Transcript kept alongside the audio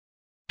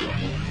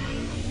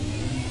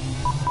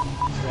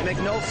You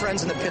make no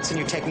friends in the pits and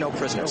you take no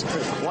prisoners.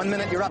 1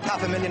 minute you're up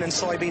 $500,000 in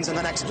soybeans and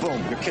the next,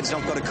 boom, your kids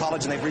don't go to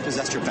college and they've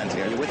repossessed your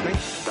Bentley. Are you with me?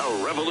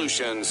 The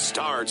revolution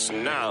starts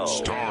now.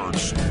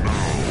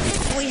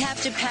 We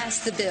have to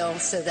pass the bill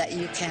so that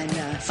you can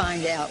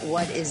find out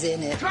what is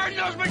in it. Turn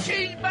those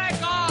machines back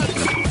on!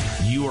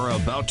 You are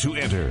about to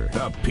enter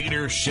the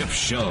Peter Schiff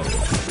Show. Show me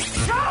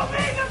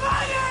the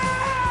money!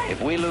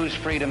 If we lose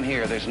freedom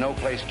here, there's no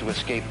place to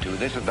escape to.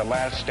 This is the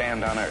last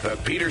stand on earth. The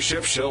Peter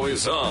Schiff Show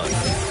is on.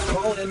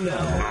 Call in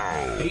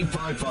now.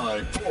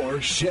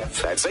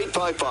 855-4-SCHIFF. That's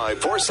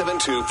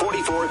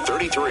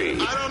 855-472-4433.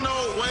 I don't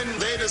know when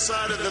they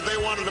decided that they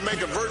wanted to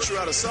make a virtue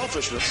out of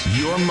selfishness.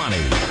 Your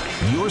money,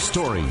 your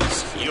stories,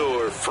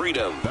 your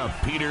freedom. The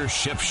Peter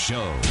Schiff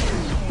Show.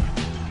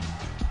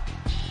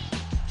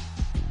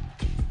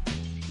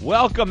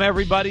 Welcome,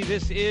 everybody.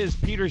 This is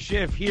Peter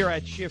Schiff here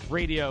at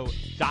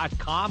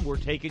SchiffRadio.com. We're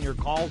taking your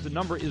calls. The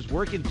number is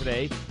working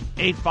today,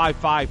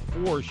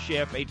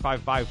 855-4-SCHIFF,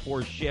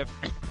 855-4-SCHIFF,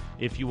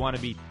 if you want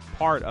to be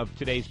part of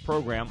today's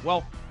program.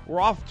 Well, we're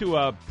off to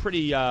a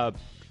pretty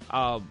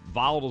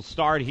volatile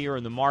start here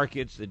in the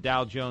markets. The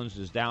Dow Jones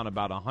is down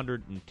about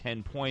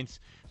 110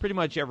 points. Pretty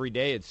much every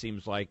day it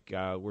seems like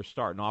we're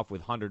starting off with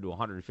 100 to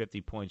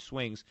 150 point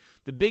swings.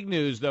 The big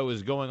news, though,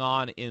 is going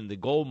on in the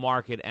gold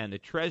market and the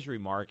Treasury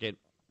market.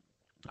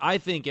 I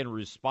think in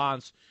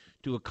response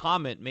to a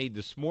comment made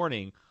this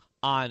morning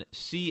on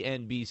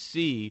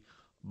CNBC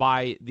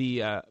by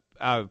the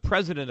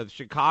president of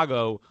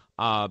Chicago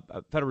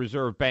Federal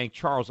Reserve Bank,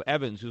 Charles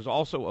Evans, who's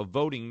also a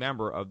voting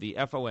member of the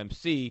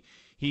FOMC,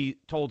 he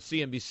told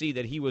CNBC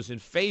that he was in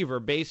favor,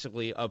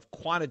 basically, of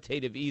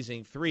quantitative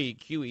easing 3,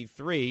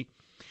 QE3,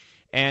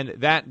 and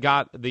that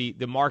got the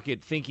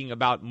market thinking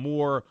about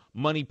more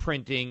money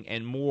printing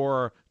and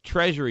more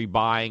Treasury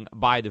buying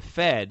by the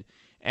Fed.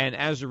 And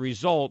as a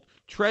result,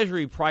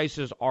 Treasury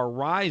prices are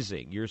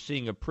rising. You're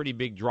seeing a pretty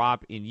big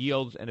drop in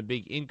yields and a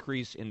big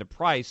increase in the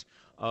price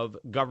of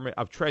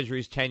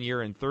Treasuries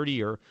 10-year and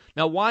 30-year.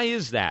 Now, why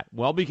is that?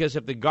 Well, because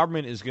if the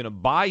government is going to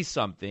buy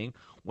something,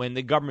 when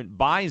the government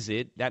buys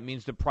it, that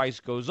means the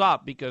price goes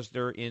up because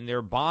they're in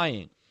there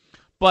buying.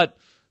 But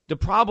the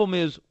problem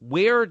is,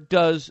 where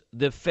does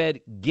the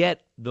Fed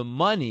get the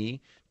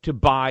money to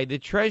buy the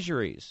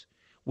Treasuries?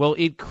 Well,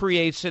 it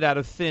creates it out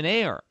of thin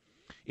air.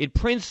 It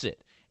prints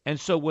it. And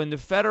so when the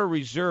Federal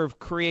Reserve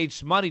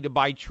creates money to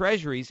buy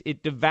Treasuries,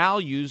 it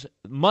devalues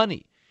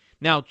money.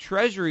 Now,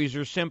 Treasuries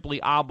are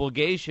simply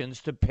obligations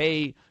to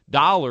pay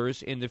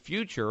dollars in the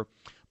future,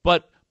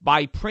 but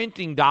by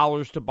printing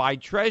dollars to buy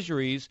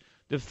Treasuries,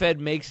 the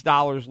Fed makes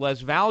dollars less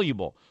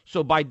valuable.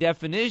 So by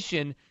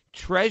definition,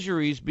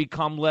 Treasuries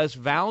become less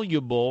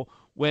valuable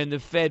when the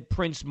Fed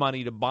prints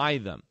money to buy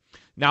them.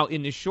 Now,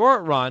 in the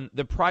short run,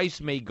 the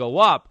price may go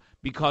up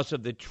because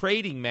of the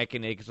trading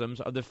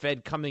mechanisms of the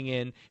Fed coming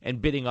in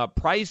and bidding up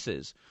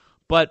prices.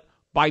 But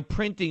by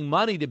printing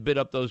money to bid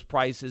up those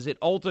prices, it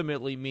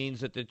ultimately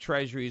means that the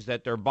Treasuries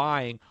that they're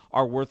buying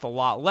are worth a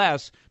lot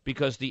less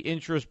because the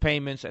interest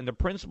payments and the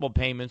principal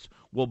payments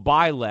will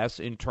buy less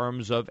in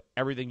terms of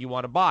everything you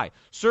want to buy.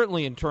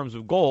 Certainly in terms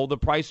of gold, the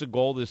price of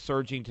gold is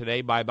surging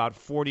today by about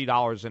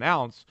 $40 an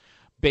ounce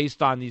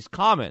based on these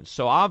comments.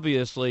 So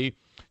obviously,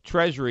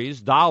 Treasuries,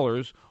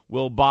 dollars,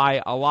 will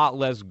buy a lot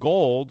less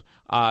gold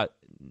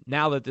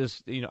now that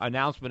this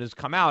announcement has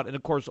come out. And,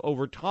 of course,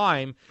 over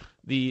time,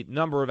 the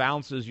number of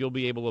ounces you'll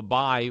be able to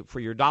buy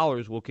for your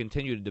dollars will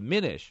continue to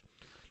diminish.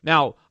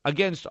 Now,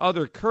 against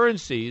other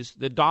currencies,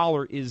 the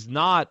dollar is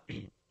not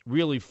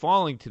really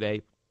falling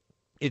today.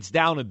 It's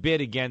down a bit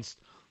against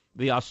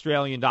the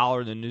Australian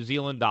dollar and the New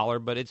Zealand dollar,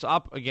 but it's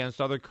up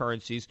against other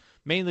currencies,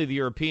 mainly the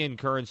European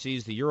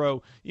currencies. The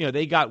euro,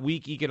 they got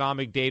weak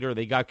economic data.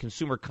 They got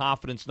consumer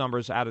confidence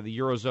numbers out of the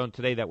Eurozone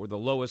today that were the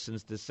lowest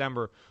since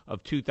December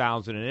of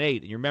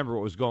 2008. And you remember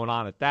what was going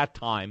on at that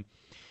time.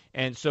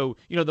 And so,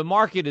 the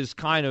market is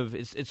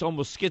it's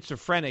almost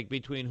schizophrenic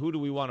between who do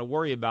we want to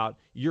worry about,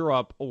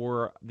 Europe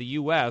or the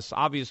U.S.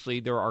 Obviously,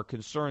 there are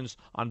concerns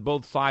on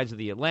both sides of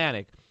the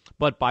Atlantic,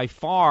 but by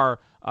far,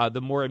 the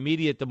more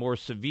immediate, the more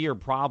severe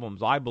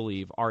problems, I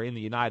believe, are in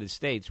the United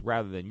States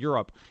rather than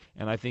Europe.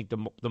 And I think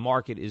the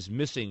market is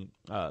missing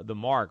the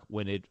mark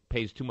when it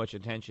pays too much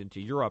attention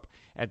to Europe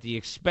at the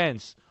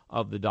expense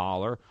of the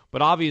dollar.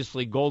 But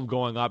obviously, gold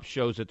going up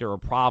shows that there are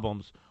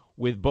problems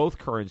with both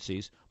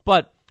currencies.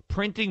 But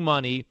printing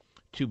money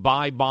to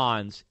buy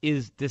bonds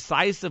is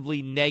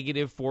decisively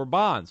negative for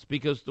bonds,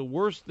 because the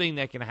worst thing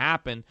that can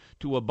happen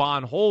to a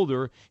bond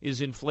holder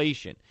is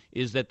inflation,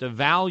 is that the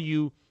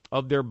value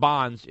of their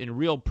bonds in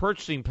real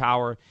purchasing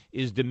power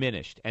is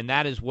diminished, and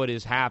that is what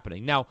is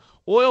happening. Now,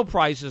 oil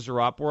prices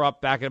are up. We're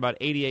up back at about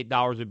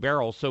 $88 a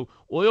barrel, so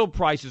oil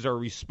prices are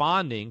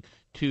responding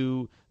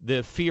to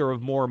the fear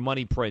of more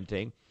money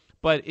printing.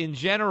 But in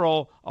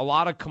general, a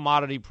lot of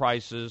commodity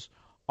prices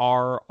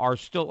are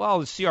still, well,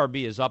 the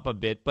CRB is up a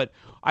bit, but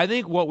I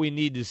think what we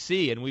need to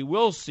see, and we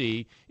will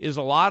see, is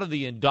a lot of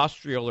the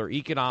industrial or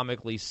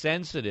economically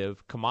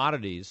sensitive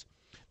commodities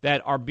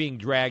that are being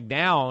dragged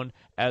down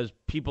as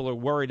people are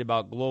worried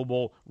about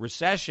global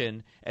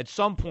recession. At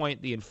some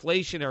point, the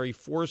inflationary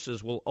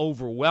forces will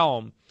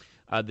overwhelm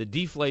the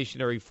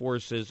deflationary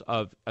forces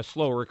of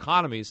slower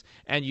economies,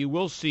 and you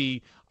will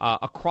see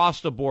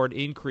across-the-board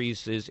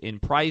increases in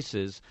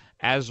prices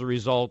as a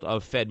result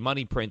of Fed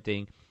money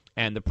printing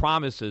and the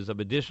promises of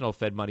additional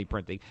Fed money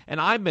printing. And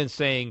I've been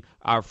saying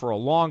for a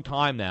long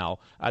time now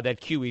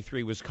that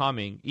QE3 was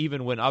coming,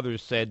 even when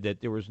others said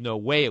that there was no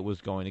way it was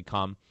going to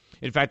come.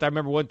 In fact, I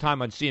remember one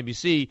time on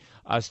CNBC,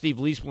 Steve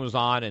Leisman was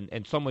on,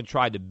 and someone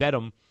tried to bet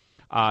him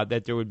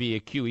that there would be a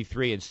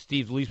QE3, and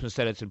Steve Leisman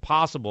said it's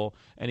impossible,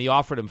 and he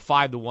offered him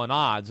 5-1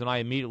 odds, and I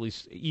immediately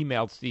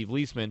emailed Steve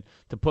Leisman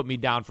to put me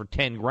down for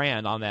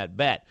 $10,000 on that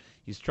bet.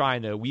 He's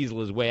trying to weasel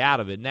his way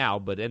out of it now,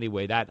 but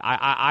anyway, that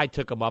I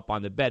took him up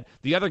on the bet.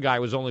 The other guy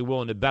was only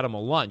willing to bet him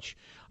a lunch.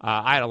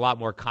 I had a lot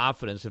more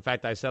confidence. In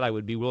fact, I said I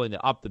would be willing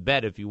to up the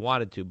bet if he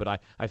wanted to, but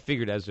I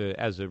figured as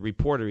a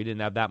reporter he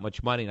didn't have that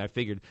much money, and I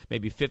figured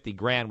maybe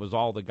 $50,000 was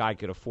all the guy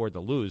could afford to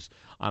lose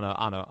on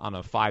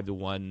a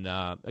 5-1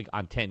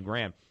 on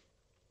 $10,000.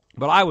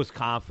 But I was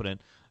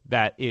confident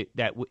that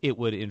it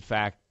would in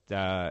fact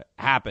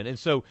happen, and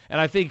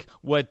I think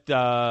what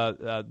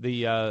the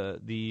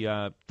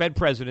Fed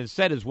president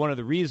said is one of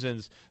the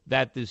reasons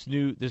that this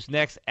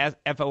next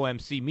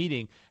FOMC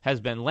meeting has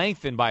been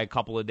lengthened by a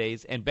couple of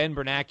days. And Ben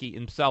Bernanke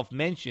himself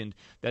mentioned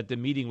that the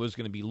meeting was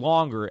going to be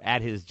longer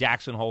at his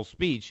Jackson Hole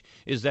speech.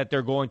 Is that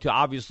they're going to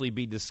obviously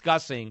be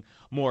discussing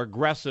more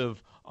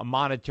aggressive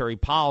monetary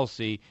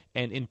policy,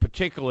 and in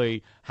particular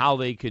how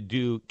they could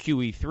do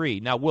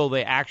QE3. Now, will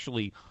they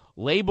actually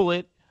label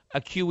it a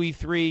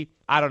QE3?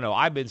 I don't know.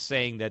 I've been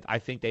saying that I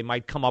think they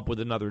might come up with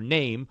another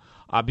name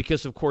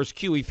because, of course,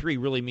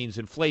 QE3 really means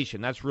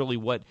inflation. That's really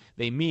what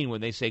they mean when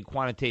they say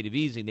quantitative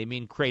easing. They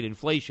mean create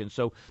inflation.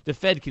 So the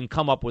Fed can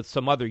come up with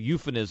some other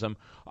euphemism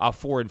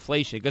for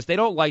inflation because they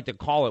don't like to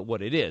call it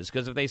what it is.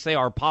 Because if they say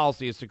our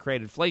policy is to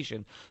create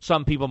inflation,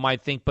 some people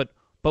might think, but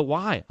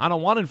why? I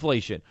don't want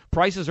inflation.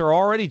 Prices are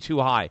already too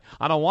high.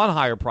 I don't want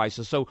higher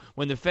prices. So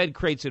when the Fed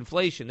creates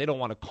inflation, they don't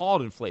want to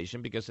call it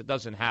inflation because it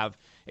doesn't have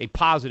a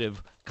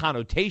positive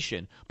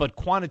connotation. But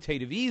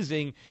quantitative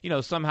easing,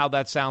 somehow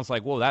that sounds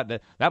like, whoa,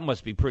 that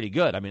must be pretty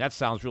good. I mean, that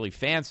sounds really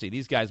fancy.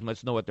 These guys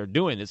must know what they're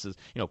doing. This is,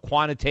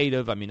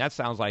 quantitative. I mean, that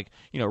sounds like,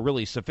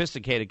 really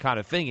sophisticated kind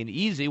of thing. And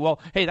easy,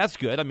 well, hey, that's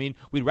good. I mean,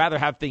 we'd rather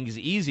have things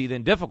easy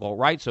than difficult,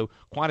 right? So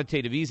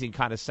quantitative easing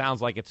kind of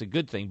sounds like it's a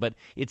good thing, but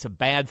it's a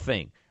bad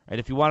thing. And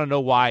if you want to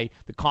know why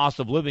the cost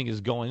of living is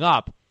going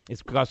up,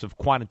 it's because of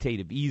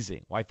quantitative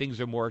easing. Why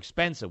things are more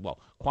expensive? Well,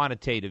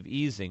 quantitative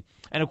easing.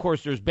 And, of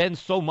course, there's been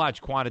so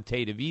much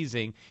quantitative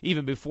easing,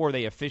 even before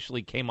they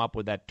officially came up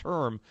with that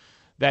term,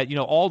 that,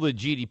 all the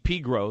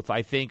GDP growth,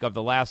 I think, of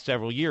the last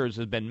several years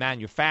has been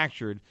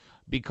manufactured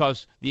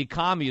because the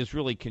economy is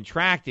really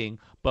contracting.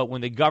 But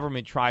when the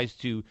government tries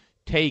to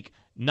take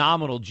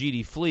nominal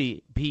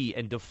GDP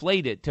and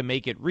deflate it to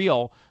make it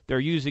real, they're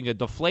using a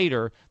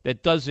deflator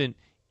that doesn't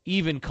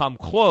even come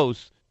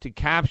close to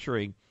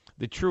capturing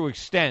the true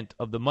extent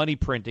of the money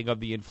printing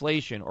of the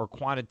inflation or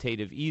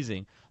quantitative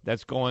easing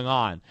that's going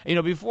on.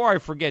 Before I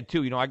forget,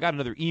 too, I got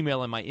another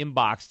email in my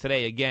inbox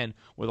today, again,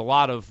 with a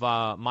lot of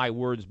my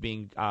words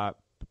being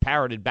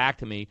parroted back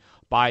to me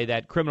by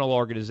that criminal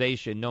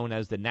organization known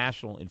as the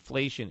National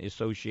Inflation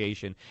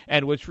Association.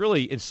 And what's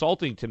really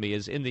insulting to me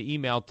is in the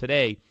email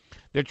today,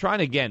 they're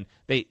trying, again,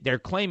 they're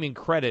claiming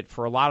credit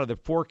for a lot of the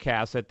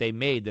forecasts that they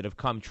made that have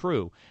come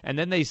true. And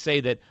then they say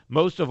that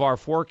most of our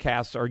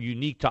forecasts are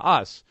unique to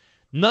us.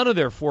 None of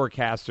their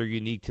forecasts are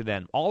unique to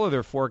them. All of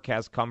their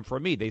forecasts come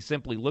from me. They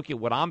simply look at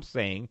what I'm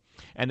saying,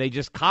 and they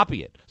just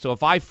copy it. So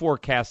if I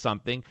forecast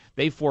something,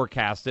 they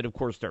forecast it. Of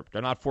course, they're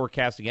not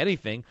forecasting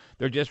anything.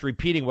 They're just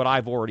repeating what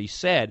I've already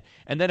said.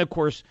 And then, of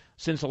course,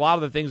 since a lot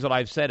of the things that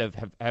I've said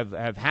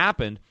have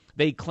happened,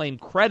 they claim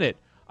credit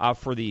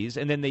for these,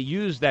 and then they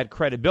use that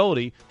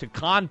credibility to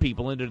con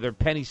people into their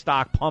penny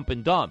stock pump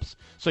and dumps.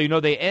 So,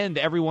 they end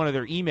every one of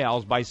their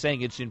emails by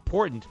saying it's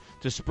important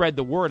to spread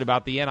the word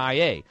about the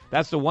NIA.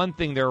 That's the one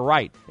thing they're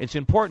right. It's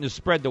important to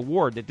spread the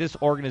word that this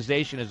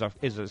organization is a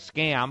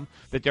scam,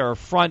 that they're a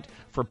front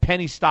for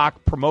penny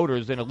stock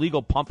promoters and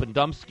illegal pump and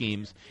dump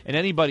schemes, and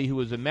anybody who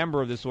is a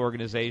member of this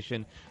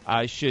organization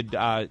should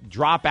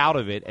drop out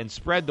of it and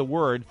spread the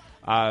word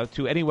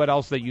to anyone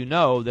else that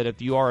that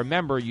if you are a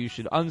member, you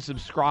should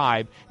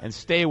unsubscribe and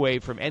stay away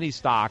from any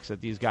stocks that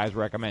these guys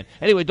recommend.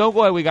 Anyway, don't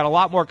go away. We got a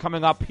lot more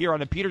coming up here on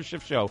the Peter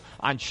Schiff Show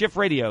on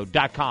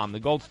SchiffRadio.com, the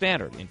gold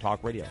standard in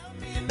talk radio.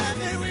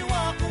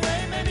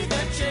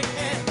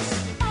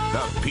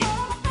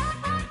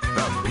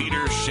 The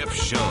Peter Schiff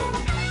Show.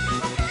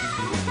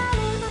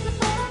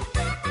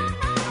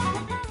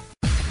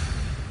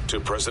 To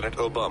President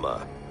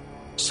Obama,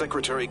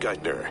 Secretary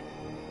Geithner,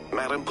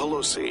 Madam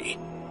Pelosi,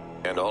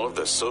 and all of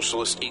the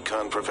socialist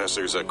econ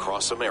professors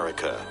across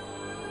America,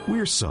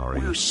 we're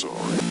sorry.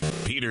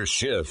 Peter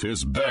Schiff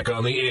is back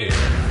on the air.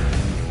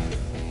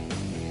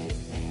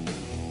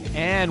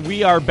 And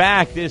we are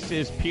back. This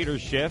is Peter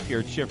Schiff here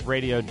at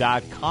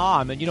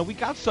SchiffRadio.com. And, we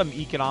got some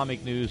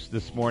economic news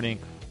this morning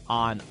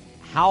on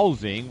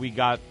housing. We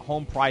got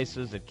home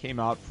prices that came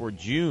out for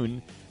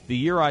June. The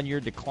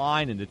year-on-year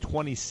decline in the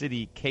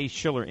 20-city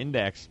Case-Shiller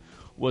Index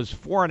was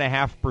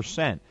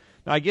 4.5%.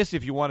 Now, I guess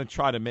if you want to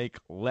try to make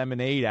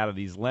lemonade out of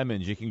these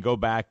lemons, you can go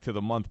back to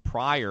the month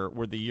prior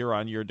where the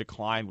year-on-year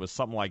decline was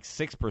something like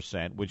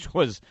 6%, which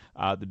was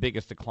the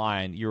biggest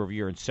decline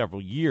year-over-year in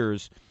several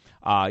years.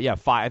 I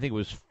think it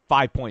was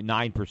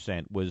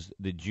 5.9% was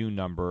the June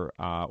number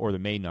or the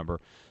May number.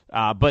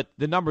 But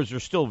the numbers are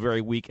still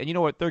very weak. And you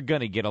know what? They're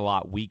going to get a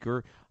lot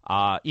weaker.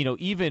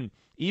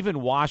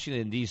 Even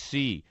Washington,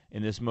 D.C.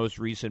 in this most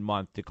recent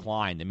month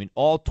declined. I mean,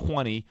 all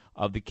 20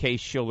 of the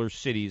Case-Shiller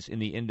cities in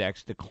the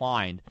index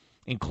declined,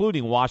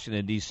 including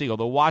Washington, D.C.,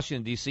 although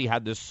Washington, D.C.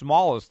 had the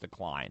smallest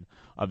decline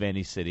of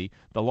any city.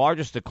 The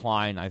largest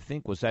decline, I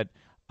think, was at,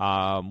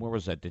 where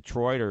was that,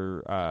 Detroit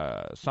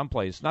or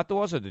someplace? Not there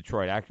was a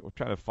Detroit. I'm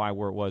trying to find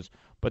where it was.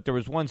 But there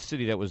was one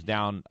city that was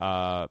down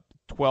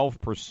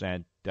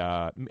 12%.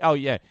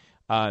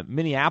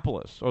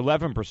 Minneapolis, or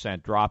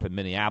 11% drop in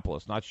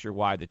Minneapolis. Not sure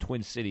why the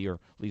Twin City, or at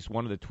least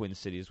one of the Twin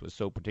Cities, was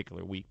so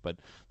particularly weak, but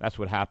that's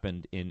what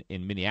happened in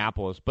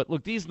Minneapolis. But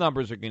look, these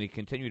numbers are going to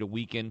continue to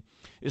weaken,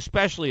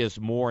 especially as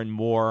more and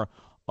more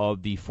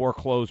of the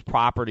foreclosed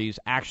properties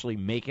actually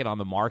make it on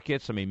the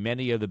markets. I mean,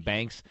 many of the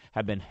banks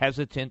have been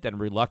hesitant and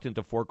reluctant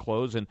to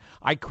foreclose, and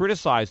I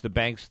criticized the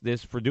banks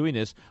for doing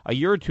this a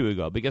year or two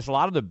ago, because a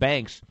lot of the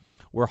banks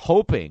were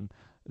hoping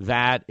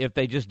that if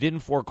they just didn't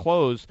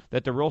foreclose,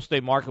 that the real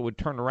estate market would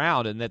turn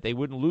around and that they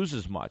wouldn't lose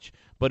as much.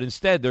 But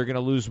instead, they're going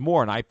to lose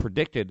more, and I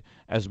predicted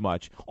as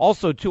much.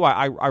 Also, too,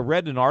 I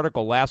read an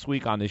article last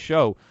week on the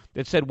show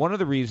that said one of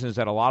the reasons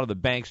that a lot of the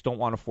banks don't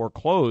want to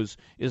foreclose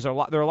is there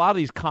are a lot of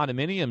these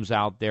condominiums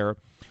out there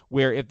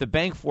where if the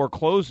bank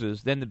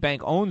forecloses, then the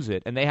bank owns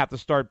it, and they have to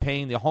start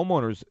paying the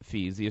homeowners'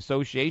 fees, the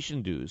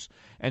association dues.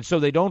 And so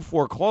they don't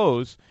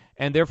foreclose,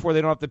 and therefore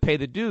they don't have to pay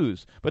the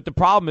dues. But the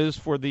problem is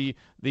for the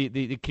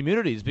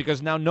communities,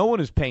 because now no one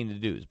is paying the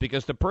dues,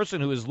 because the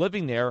person who is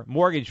living there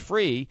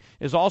mortgage-free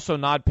is also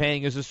not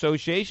paying his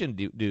association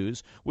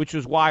dues, which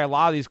is why a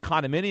lot of these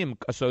condominium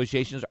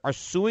associations are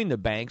suing the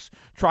banks,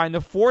 trying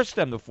to force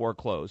them to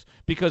foreclose,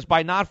 because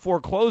by not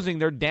foreclosing,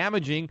 they're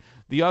damaging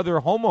the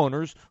other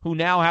homeowners who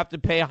now have to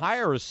pay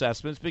higher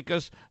assessments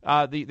because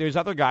there's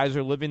other guys who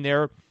are living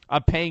there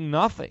paying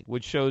nothing,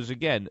 which shows,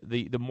 again,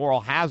 the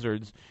moral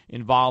hazards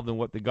involved in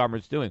what the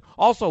government's doing.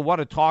 Also, want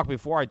to talk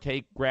before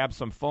I grab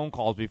some phone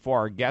calls before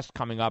our guest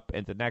coming up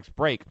at the next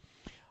break.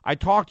 I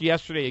talked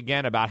yesterday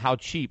again about how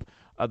cheap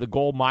the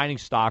gold mining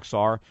stocks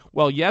are.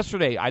 Well,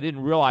 yesterday, I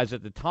didn't realize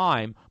at the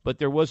time, but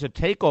there was a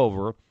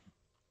takeover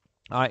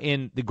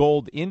in the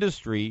gold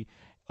industry.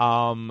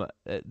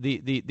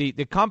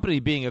 The company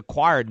being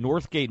acquired,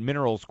 Northgate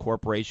Minerals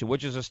Corporation,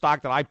 which is a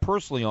stock that I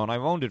personally own.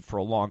 I've owned it for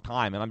a long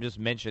time, and I'm just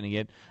mentioning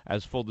it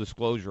as full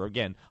disclosure.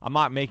 Again, I'm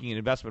not making an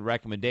investment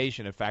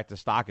recommendation. In fact, the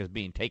stock is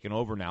being taken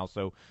over now,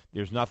 so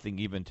there's nothing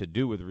even to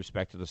do with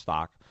respect to the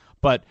stock.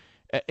 But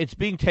it's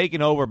being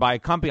taken over by a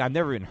company I've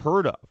never even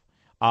heard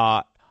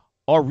of,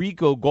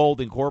 Aurico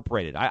Gold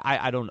Incorporated.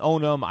 I don't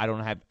own them.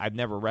 I've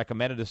never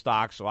recommended the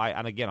stock,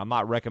 and again, I'm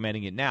not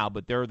recommending it now,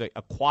 but they're the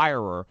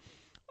acquirer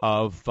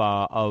of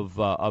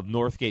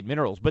Northgate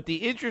Minerals. But the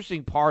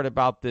interesting part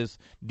about this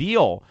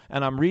deal,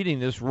 and I'm reading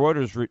this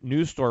Reuters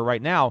news story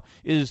right now,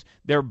 is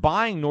they're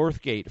buying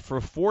Northgate for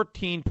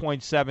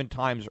 14.7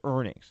 times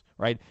earnings,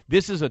 right?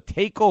 This is a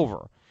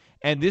takeover,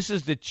 and this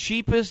is the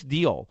cheapest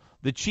deal,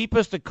 the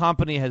cheapest the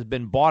company has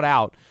been bought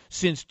out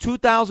since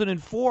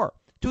 2004.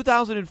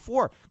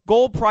 2004.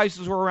 Gold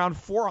prices were around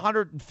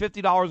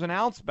 $450 an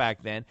ounce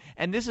back then,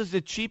 and this is the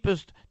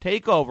cheapest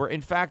takeover.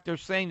 In fact, they're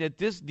saying that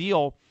this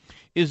deal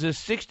is a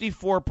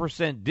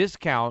 64%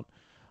 discount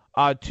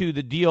to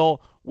the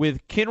deal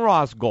with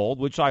Kinross Gold,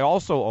 which I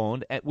also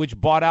owned, which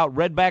bought out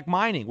Redback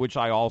Mining, which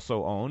I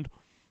also owned.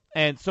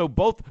 And so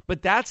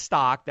but that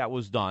stock that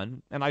was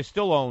done, and I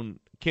still own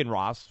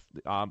Kinross,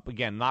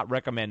 again, not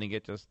recommending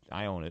it, just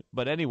I own it.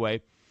 But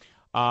anyway,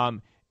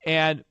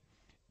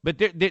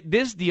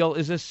 this deal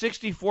is a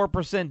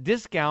 64%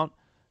 discount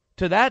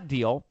to that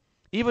deal,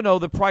 even though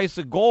the price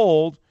of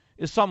gold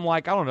is something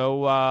like,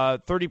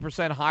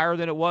 30% higher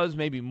than it was,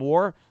 maybe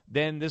more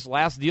than this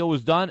last deal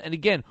was done. And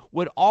again,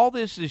 what all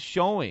this is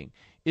showing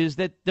is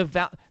that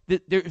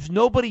there's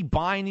nobody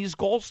buying these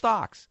gold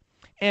stocks.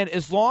 And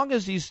as long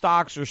as these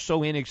stocks are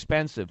so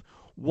inexpensive,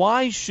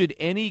 why should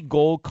any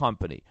gold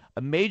company,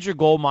 a major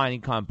gold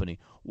mining company,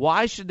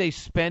 why should they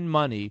spend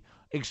money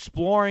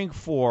exploring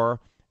for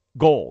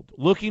gold,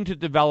 looking to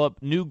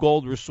develop new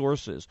gold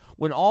resources,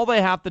 when all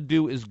they have to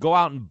do is go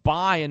out and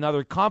buy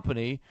another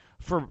company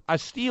for a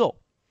steal?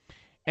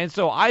 And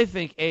so I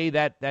think,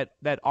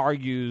 that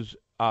argues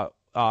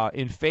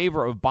in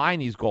favor of buying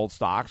these gold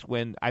stocks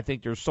when I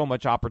think there's so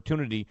much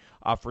opportunity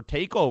for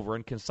takeover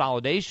and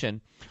consolidation,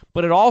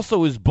 but it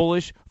also is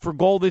bullish for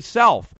gold itself,